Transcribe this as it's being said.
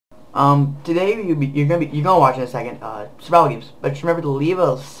Today you're gonna watch in a second. Survival games, but just remember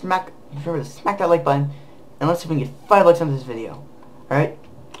to smack that like button, and let's see if we can get 5 likes on this video. All right,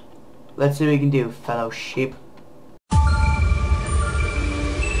 let's see what we can do, fellow sheep.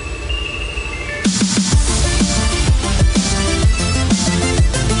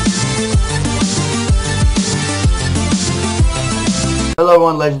 Hello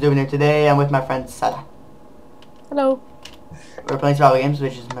everyone, LegendofZubin here. Today I'm with my friend Sada. Hello. We're playing survival games,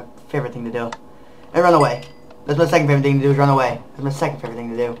 which is my favorite thing to do. And run away. That's my second favorite thing to do, is run away. That's my second favorite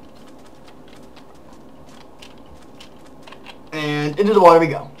thing to do. And into the water we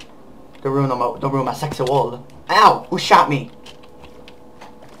go. Don't ruin my sexy world. Ow! Who shot me?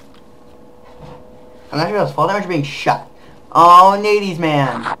 I'm not sure if that was fall damage or being shot. Oh, Nadies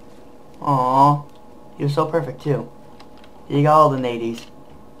man. Aw. He was so perfect too. You got all the nadies.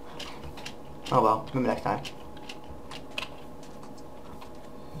 Oh well, maybe next time.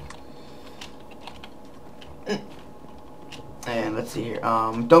 And let's see here.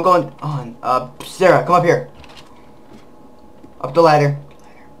 Don't go on. Sarah, come up here. Up the ladder.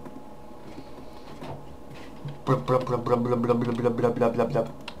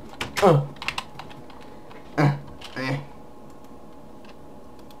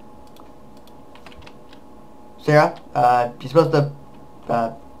 Sarah, you're supposed to,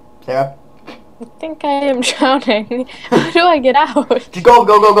 Sarah? I think I am drowning. How do I get out? Just go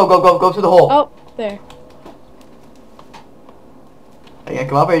through the hole. Oh, there. Are you gonna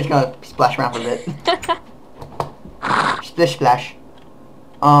come up or are you just gonna splash around for a bit? Splish splash.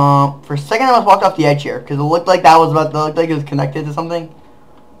 For a second I almost walked off the edge here, because it looked like it was connected to something.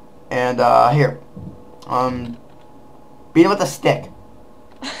 And, here. Beat him with a stick.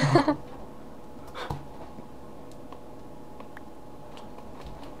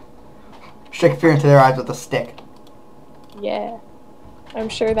 Strike fear into their eyes with a stick. Yeah. I'm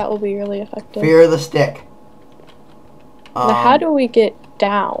sure that will be really effective. Fear the stick. Now how do we get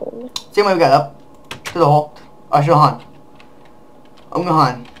down? Same way we got up. To the hole. I should hunt. I'm gonna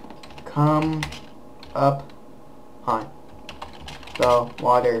hunt. Come up on the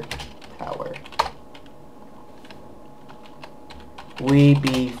water tower. We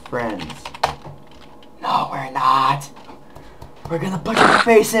be friends. No, we're not. We're gonna punch your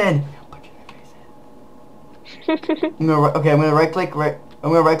face in. I'm gonna right click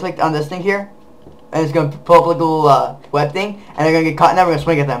on this thing here, and it's gonna pull up like a little web thing, and they're gonna get caught, and then we're gonna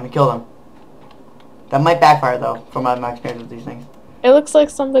swing at them and kill them. That might backfire though, from my experience with these things. It looks like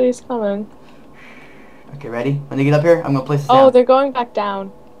somebody's coming. Okay, ready? When they get up here, I'm gonna place this down. Oh, they're going back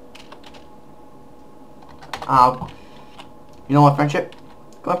down. You know what, friendship?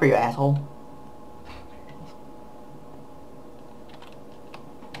 Go up here, you asshole.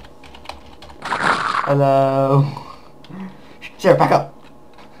 Hello. Sarah, back up.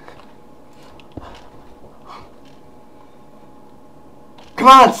 Come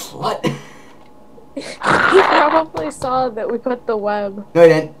on, slut. He probably saw that we put the web. No, he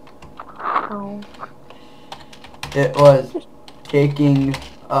didn't. Oh. It was taking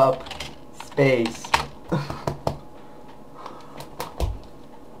up space.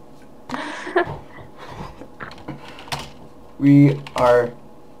 We are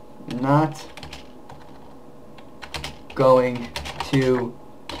not going to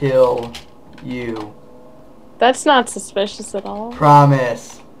kill you. That's not suspicious at all.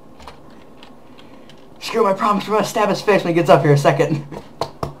 Promise. Screw my promise, we're gonna stab his face when he gets up here a second.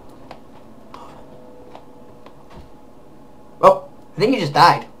 Oh, I think he just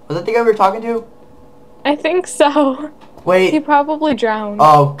died. Was that the guy we were talking to? I think so. Wait. He probably drowned.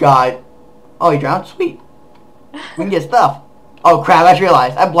 Oh god. Oh, he drowned? Sweet. We can get stuff. Oh crap, I just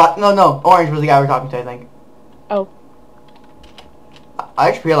realized. No, Orange was the guy we were talking to, I think. Oh.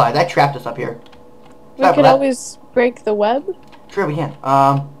 I just realized I trapped us up here. We could always break the web. Sure, we can.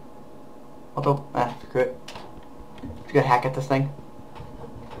 Although, screw it. Just gonna hack at this thing.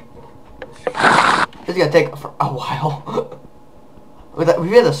 This is gonna take a while. If we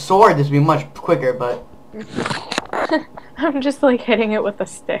had a sword, this would be much quicker, but... I'm just like hitting it with a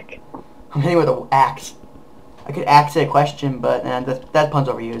stick. I'm hitting it with an axe. I could axe it a question, but that pun's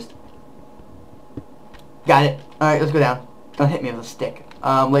overused. Got it. Alright, let's go down. Don't hit me with a stick.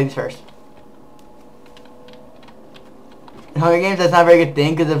 Ladies first. In Hunger Games, that's not a very good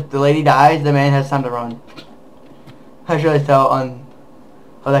thing, because if the lady dies, the man has time to run. I should really tell on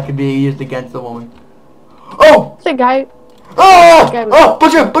how that could be used against the woman. Oh! The guy... Oh! Oh!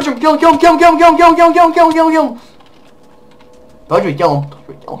 Butcher him! Butcher him! Kill him! Kill him! Kill him! Kill him! Kill him! Kill him! Kill him! Kill him! Kill him! Kill him! Kill him! Kill him!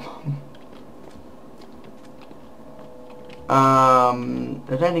 Kill him!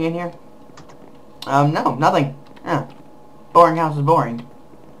 Is there anything in here? No, nothing. Yeah. Boring house is boring.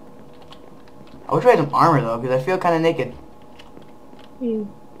 I wish I had some armor though, because I feel kind of naked.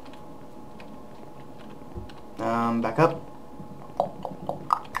 Back up.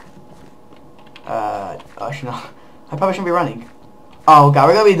 Oh, no. I probably shouldn't be running. Oh god,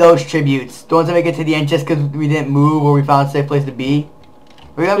 we're gonna be those tributes. The ones that make it to the end just because we didn't move or we found a safe place to be.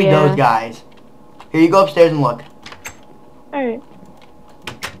 We're gonna be those guys. Here, you go upstairs and look. Alright.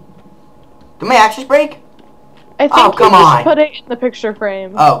 Did my axe just break? I think oh, come you on. just put it in the picture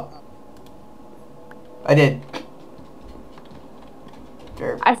frame. Oh. I did.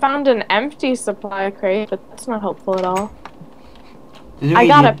 Sure. I found an empty supply crate, but that's not helpful at all. I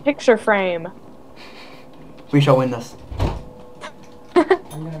got a picture frame. We shall win this. I'm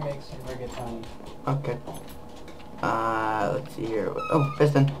gonna make super good time. Okay. Let's see here. Oh,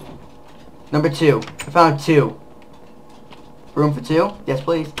 piston. Number 2. I found 2. Room for 2? Yes,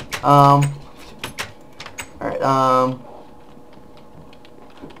 please. Alright,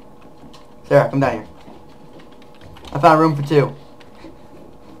 Sarah, come down here. I found room for 2.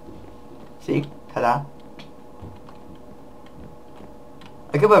 See? Ta-da.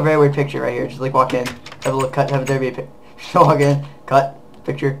 I could put a very weird picture right here. Just like walk in, have a little cut, have there be a picture. Walk in, cut,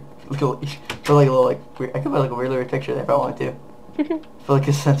 picture. Feel like a little like weird. I could put like a really weird picture there if I wanted to. Feel like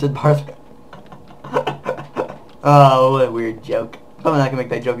a censored part. Oh, what a weird joke. Probably not gonna make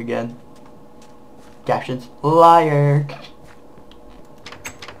that joke again. Captions. Liar.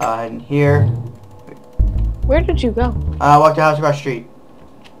 And here. Where did you go? I walked the house across the street.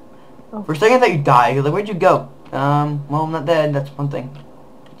 Oh. For a second I thought you died. Like, where'd you go? Well, I'm not dead. That's one thing.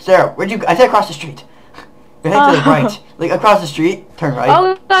 Sarah, where'd you go? I said across the street. Your head to the right. Like, across the street. Turn right.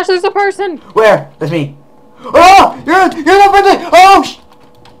 Oh gosh, there's a person! Where? That's me. Oh! You're not friendly! Oh!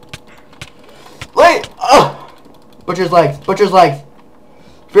 Wait! Oh! Butcher's legs. Butcher's legs.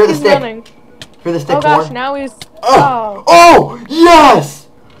 Fear the He's stick. running. Fear the stick. Oh gosh, whore. now he's... Oh! Oh! Yes!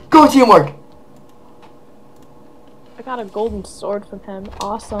 Go teamwork! I got a golden sword from him.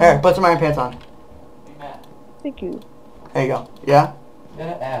 Awesome. Here, put some iron pants on. Hey Matt, Thank you. There you go. Yeah? I'm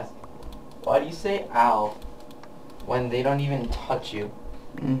gonna ask, why do you say ow when they don't even touch you?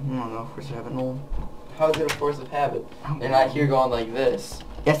 I don't know. Force of habit. No. How is it a force of habit? They're not here going like this.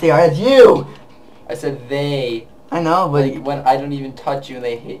 Yes, they are. It's you! I said they. I know, but... Like when I don't even touch you and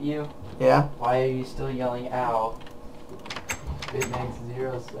they hit you, Yeah? why are you still yelling ow? It makes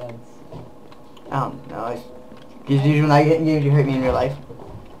 0 sense. I don't know. Because usually when I get in games, you hurt me in real life.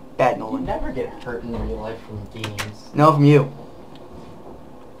 Bad, You Nolan. never get hurt in real life from games. No, from you.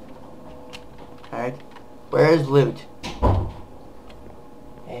 Alright. Where is loot?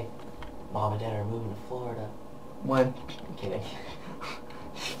 Hey, Mom and Dad are moving to Florida. When? I'm kidding.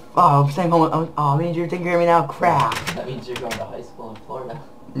 Oh, I'm staying home. Oh, means you're taking care of me now? Crap. That means you're going to high school in Florida.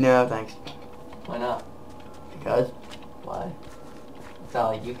 No, thanks. Why not? Because? Why? It's not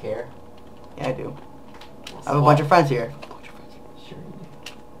like you care. Yeah, I do. I have a bunch of friends here. Sure you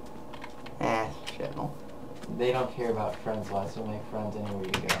do. Shit, no. They don't care about friends-wise, so make friends anywhere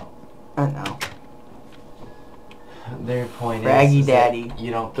you go. I know. Their point Braggy is daddy. that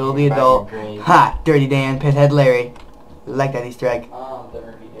you don't Bill care the about adult. your grades. Ha! Dirty Dan, Pithead Larry. Like that Easter egg. Oh,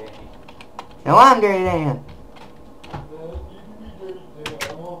 dirty daddy. No, I'm Dirty Dan.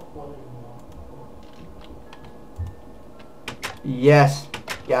 Yes.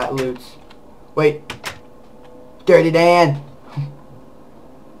 Got loots. Wait. Dirty Dan.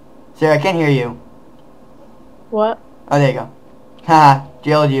 Sarah, I can't hear you. What? Oh, there you go. Ha!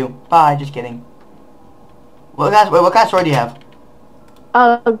 Jailed you. Bye. Just kidding. What kind of sword do you have?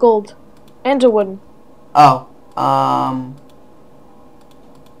 A gold. And a wooden. Oh.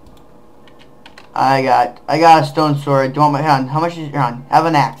 I got a stone sword. Do you want my hand? How much is your hand? I have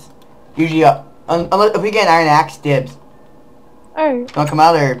an axe. Usually, unless if we get an iron axe, dibs. Alright. Don't come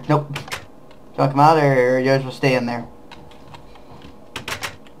out or nope. Don't come out or yours will stay in there.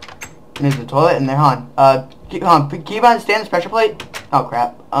 There's the toilet in there, hon. Keep on. Keep on. Stay on the pressure plate. Oh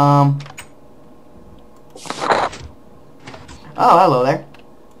crap. Oh, hello there.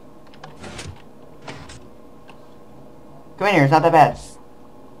 Come in here. It's not that bad.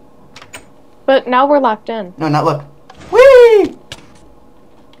 But now we're locked in. No, not look. Whee!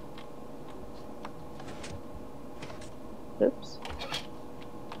 Oops.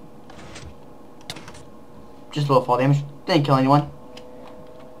 Just a little fall damage. Didn't kill anyone.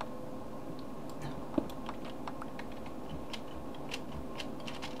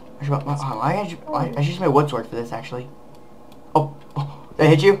 I just made a wood sword for this, actually. Oh, did I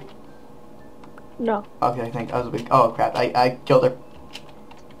hit you? No. Okay, I think I was a big. Oh crap! I killed her.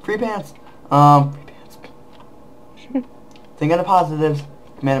 Free pants. Free pants. Think of the positives.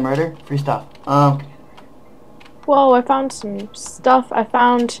 Command a murder. Free stuff. Whoa! I found some stuff. I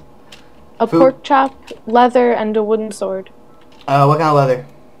found A Food. pork chop, leather, and a wooden sword. What kind of leather?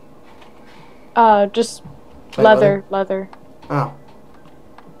 Just Wait, leather. Oh.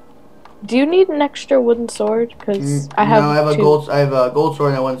 Do you need an extra wooden sword? Because I have No, I have a two. gold sword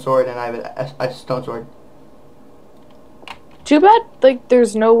and a wooden sword, and I have a stone sword. Too bad, like,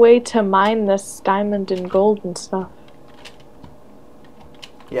 there's no way to mine this diamond and gold and stuff.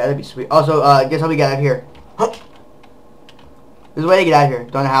 Yeah, that'd be sweet. Also, guess how we get out of here? There's a way to get out of here.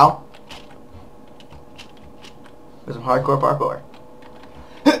 Don't know how? With some hardcore parkour.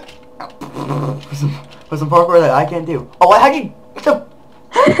 with some parkour that I can't do. Oh, how'd you... What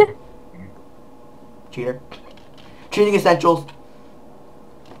the... Cheater. Cheating essentials.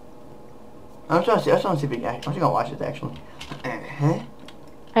 I'm trying to see. I just want to see if we can. I'm just gonna watch this actually.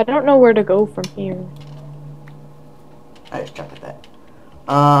 I don't know where to go from here. I just checked at that.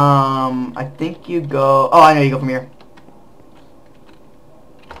 I think you go. Oh, I know you go from here.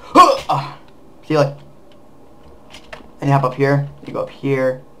 See, like, and you hop up here. You go up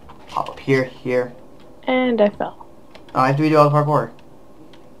here. Hop up here. Here. And I fell. Oh, I have to redo all the parkour.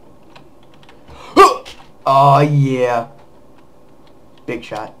 Oh yeah. Big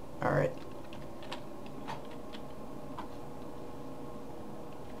shot. All right.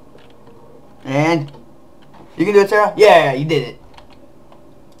 And you can do it, Sarah. Yeah, you did it.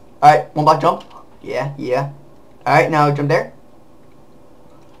 All right, one block jump. Yeah, yeah. All right, now jump there.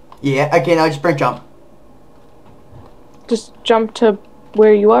 Yeah. Okay, now just sprint jump. Just jump to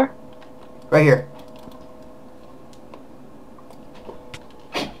where you are? Right here.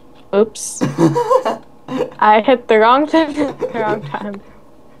 Oops. I hit the wrong thing at the wrong time.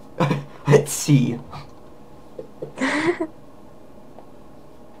 Let's see. This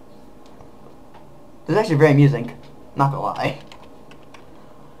is actually very amusing. Not gonna lie.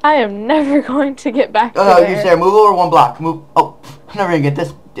 I am never going to get back to Oh no, there. you Sarah, move over one block. Move. Oh, I'm never gonna get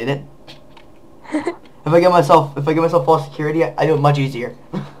this. Did it? If I give myself false security, I do it much easier.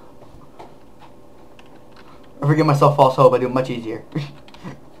 If I give myself false hope, I do it much easier.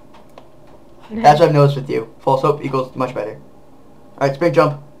 That's what I've noticed with you. False hope equals much better. Alright, sprint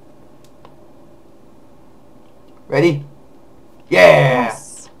jump. Ready? Yeah!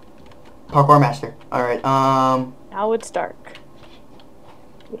 Yes. Parkour master. Alright, Now it's dark.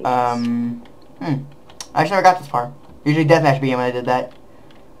 I just never got this far. Usually deathmatch began when I did that.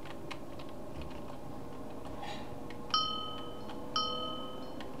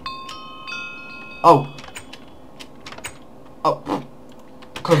 Oh. Oh.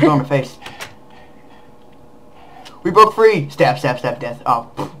 Close the door in my face. We broke free. Stab, stab, stab, death.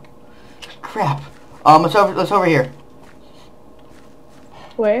 Oh. Crap. Let's over here.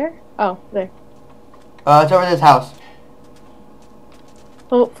 Where? Oh, there. It's over this house.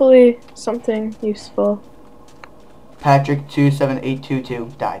 Hopefully something useful. Patrick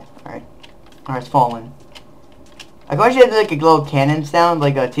 27822 died. Alright. Alright, it's fallen. I wish you had like a little cannon sound,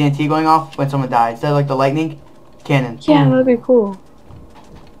 like a TNT going off when someone died. Instead of like the lightning, cannon. Yeah, that'd be cool.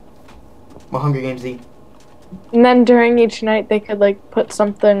 More Hunger Games Z. And then during each night they could like put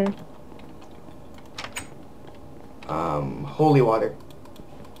something. Holy water.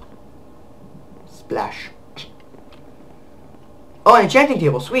 Splash. Oh, an enchanting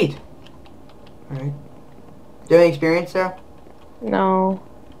table, sweet. Alright. Do you have any experience, Sarah? No.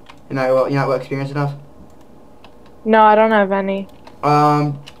 You're not well experienced enough? No, I don't have any.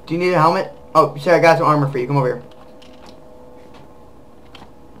 Do you need a helmet? Oh, Sarah, I got some armor for you. Come over here.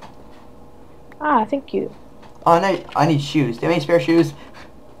 Ah, thank you. Oh, no, I need shoes. Do you have any spare shoes?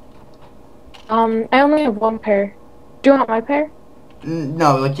 I only have one pair. Do you want my pair?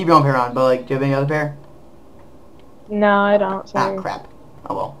 No, like keep your own pair on, but like, do you have any other pair? No, I don't. Sorry. Ah, crap.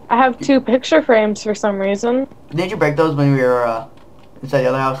 Oh well. I have 2 picture frames for some reason. Didn't you break those when we were inside the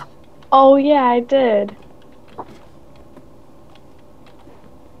other house? Oh yeah, I did.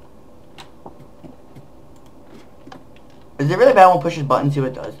 Is it really bad when one pushes buttons? See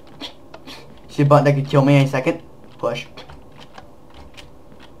what it does. See a button that could kill me any second? Push.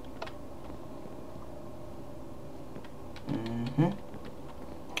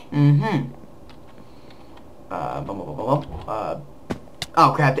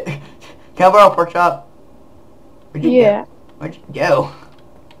 Oh crap. Can I borrow a pork chop? Where'd you Yeah. go? Where'd you go?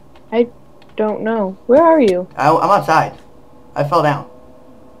 I don't know. Where are you? I'm outside. I fell down.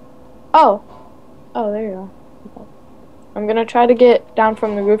 Oh. Oh, there you are. Okay. I'm gonna try to get down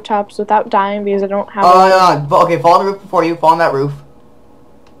from the rooftops without dying because I don't have. Oh no. Okay, fall on the roof before you. Fall on that roof.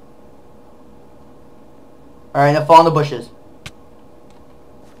 Alright, now fall in the bushes.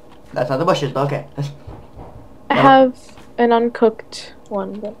 That's not the bushes, but okay. I have an uncooked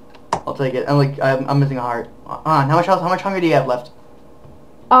one, but I'll take it. I'm missing a heart. How much hunger do you have left?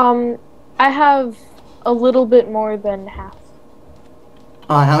 I I have a little bit more than half.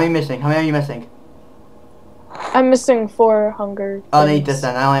 How many missing? How many are you missing? I'm missing 4 hunger. I'll eat things. this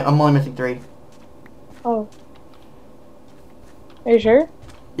then. I'm only missing 3. Oh. Are you sure?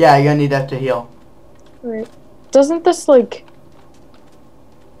 Yeah, you're gonna need that to heal. Right. Doesn't this like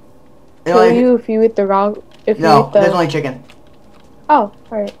It kill only- you if you eat the raw? If you No, eat the... there's only chicken. Oh,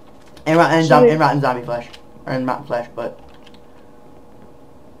 alright. And rotten Should zombie flesh. Or in rotten flesh, but...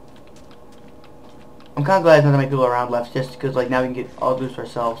 I'm kinda glad there's not that many people around left, just because like now we can get all boost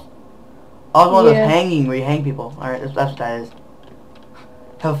ourselves. Oh, it's one of those Yeah. hanging where you hang people. Alright, that's what that is.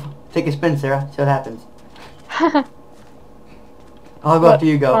 Take a spin, Sarah. See what happens. I'll go after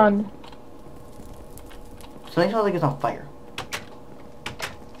you go. Fun. Something smells like it's on fire.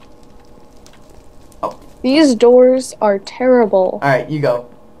 These doors are terrible. Alright, you go.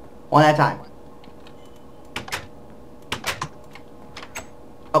 One at a time.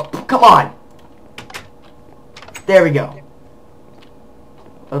 Oh, come on! There we go.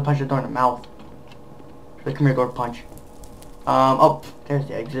 I'll punch the door in the mouth. Like, come here, go punch. Oh, there's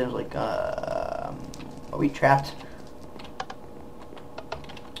the exit. Like, are we trapped?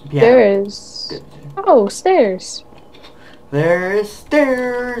 Piano. There is... Good. Oh, stairs. There is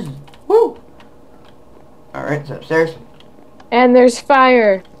stairs! Woo! Alright, so upstairs. And there's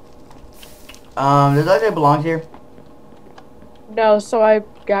fire. Does that say belongs here? No, so I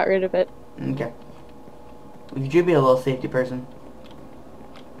got rid of it. Okay. Would you be a little safety person?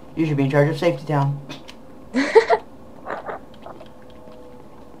 You should be in charge of Safety Town.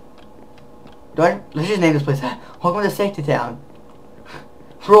 Let's just name this place. Welcome to Safety Town.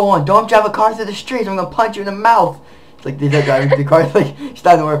 Rule 1, don't drive a car through the streets. I'm gonna punch you in the mouth. It's like they're driving through the car, like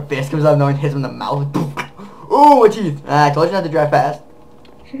starting to wear a fist comes out, no one hits him in the mouth. Ooh, my teeth. I told you not to drive fast.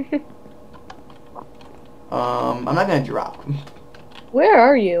 I'm not gonna drop. Where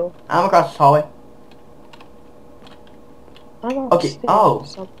are you? I'm across this hallway. I'm Okay, upstairs.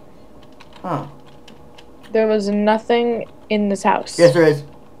 oh. Huh. There was nothing in this house. Yes, there is.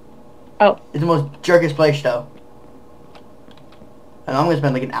 Oh. It's the most jerkiest place, though. And I'm gonna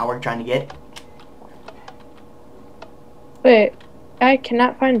spend like an hour trying to get. Wait, I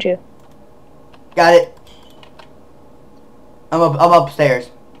cannot find you. Got it. I'm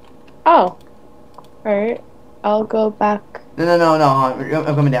upstairs. Oh. Alright. I'll go back. No. Hold on.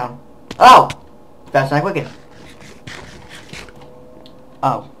 I'm coming down. Oh! Fast and quicken.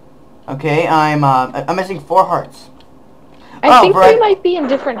 Oh. Okay, I'm missing 4 hearts. I think we might be in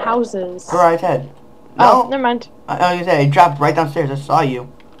different houses. Right head. Oh, No. never mind. I was gonna say, it dropped right downstairs. I saw you.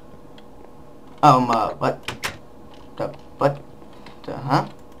 What? Huh?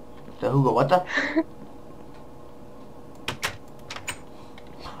 Who go, what the?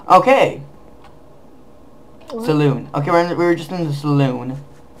 Okay. What? Saloon. Okay, we were just in the saloon.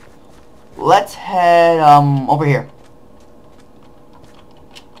 Let's head, over here.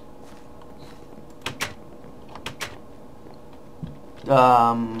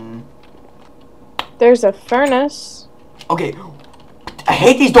 There's a furnace. Okay. I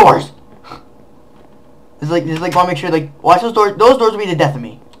hate these doors! This is like, wanna make sure, like, watch those doors. Those doors will be the death of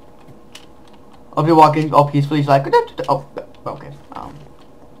me. I'll be walking all peacefully, it's like, oh, okay.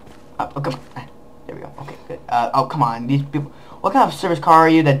 Oh, come on. There we go. Okay, good. Oh, come on. These people. What kind of service car are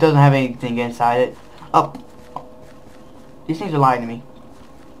you that doesn't have anything inside it? Oh. These things are lying to me.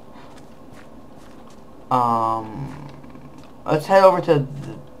 Let's head over to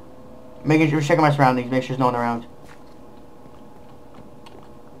making sure, checking my surroundings, make sure there's no one around.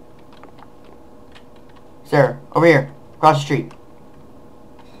 Sarah, over here, across the street.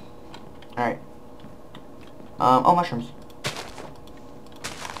 Alright. Oh, mushrooms.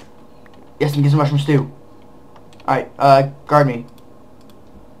 Yes, and get some mushroom stew. Alright, guard me.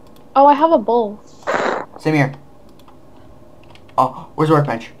 Oh, I have a bowl. Same here. Oh, where's the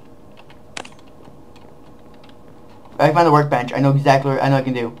workbench? If I find the workbench, I know exactly what I know I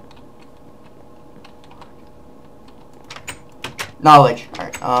can do. Knowledge.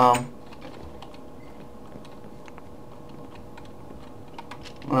 Alright,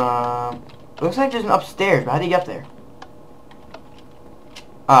 looks like there's an upstairs, but how do you get up there?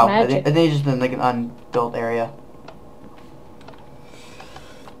 Oh, I think it's just in like an unbuilt area.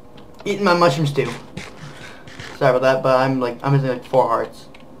 Eating my mushroom stew. Sorry about that, but I'm missing like 4 hearts.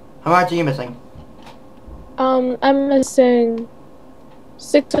 How many hearts are you missing? I'm missing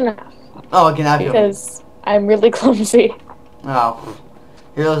 6.5. Oh, okay, now I feel because I'm really clumsy. Oh.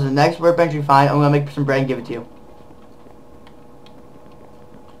 Here's the next workbench you find. I'm gonna make some bread and give it to you.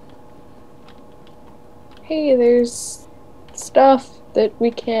 Hey, there's stuff that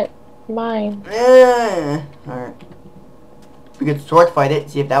we can't mine. Alright. we could sword fight it,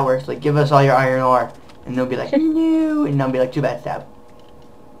 see if that works. Like, give us all your iron ore. And they'll be like, no. And they'll be like, too bad, stab.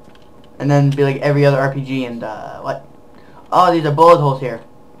 And then be like every other RPG and, what? Oh, these are bullet holes here.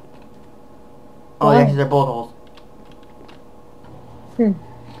 Oh, yeah, these are bullet holes.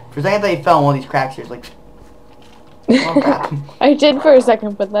 For a second, I thought you fell in one of these cracks here. It's like, oh, crap. I did for a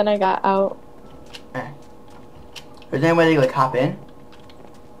second, but then I got out. Is there any way to, like, hop in?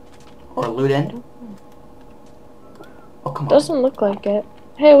 Or loot in? Oh, come on. Doesn't look like it.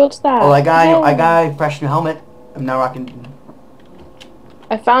 Hey, what's that? Oh, I got a fresh new helmet. I'm now rocking.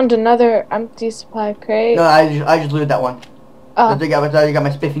 I found another empty supply crate. No, I just looted that one. Oh. I got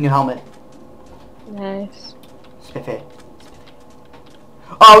my spiffy new helmet. Nice. Spiffy.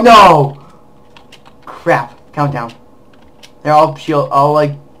 Oh no! Crap. Countdown. There, I'll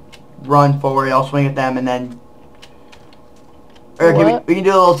like run forward. I'll swing at them and then. Or we can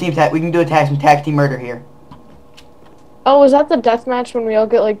do a little team tag. We can do a tag team murder here. Oh, was that the death match when we all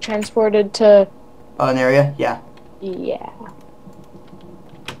get like transported to? An area? Yeah. Yeah.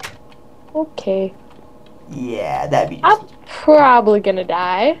 Okay. Yeah, that'd be. I'm probably gonna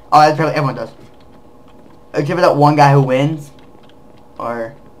die. Oh, that's probably everyone does. Except for that one guy who wins,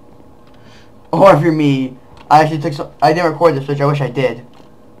 or if you're me. I actually took some. I didn't record this, which I wish I did.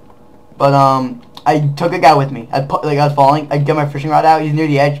 But I took a guy with me. I was falling. I got my fishing rod out. He's near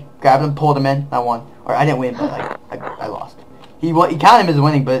the edge. Grabbed him, pulled him in. I won. Or I didn't win, but like I lost. He counted him as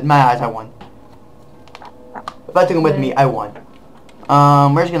winning, but in my eyes, I won. If I took him with me, I won.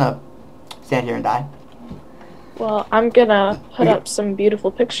 We're just gonna stand here and die. Well, I'm gonna put up some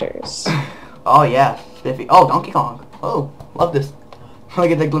beautiful pictures. Oh yeah, spiffy. Oh, Donkey Kong. Oh, love this. I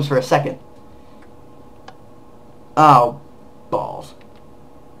get that glimpse for a second. Oh, balls.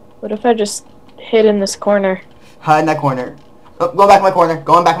 What if I just hid in this corner? Hide in that corner. Oh, going back in my corner.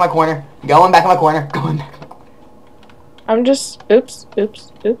 Going back in my corner. Going back in my corner. Going back in my corner. I'm just... Oops.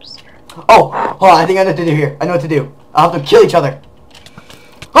 Oh, hold on. I think I know what to do here. I know what to do. I'll have them kill each other.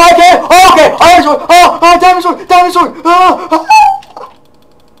 Okay. Oh, okay. Iron sword. Oh, diamond sword. Diamond sword.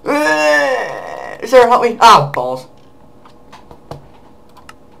 Sarah, help me. Ah, balls.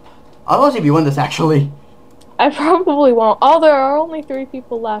 I don't know if you win this, actually. I probably won't. Oh, there are only 3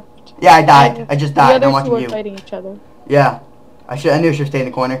 people left. Yeah, I died. I just died. The I'm other 2 watching are you. fighting each other. Yeah. I knew I should stay in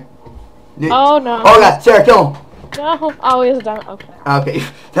the corner. Oh, no. Oh, God. Sarah, kill him. No. Oh, he was down. Okay. Okay.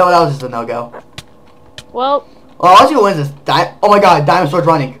 that was just a no-go. Well, I'll see who wins this. Oh, my God. Diamond sword's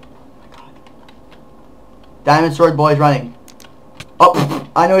running. Diamond sword boy's running. Oh,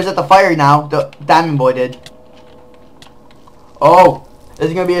 I know he's at the fire now. The diamond boy did. Oh. Is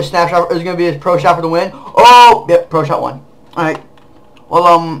it going to be a snapshot? Is it going to be a pro shot for the win? Oh! Yep, pro shot won. Alright. Well,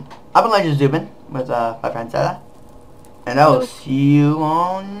 I've been LegendofZubin with my friend Sarah. And I will see you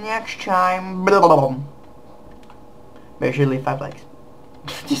all next time. Make sure to leave 5 likes.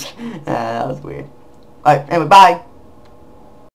 That was weird. Alright, anyway, bye.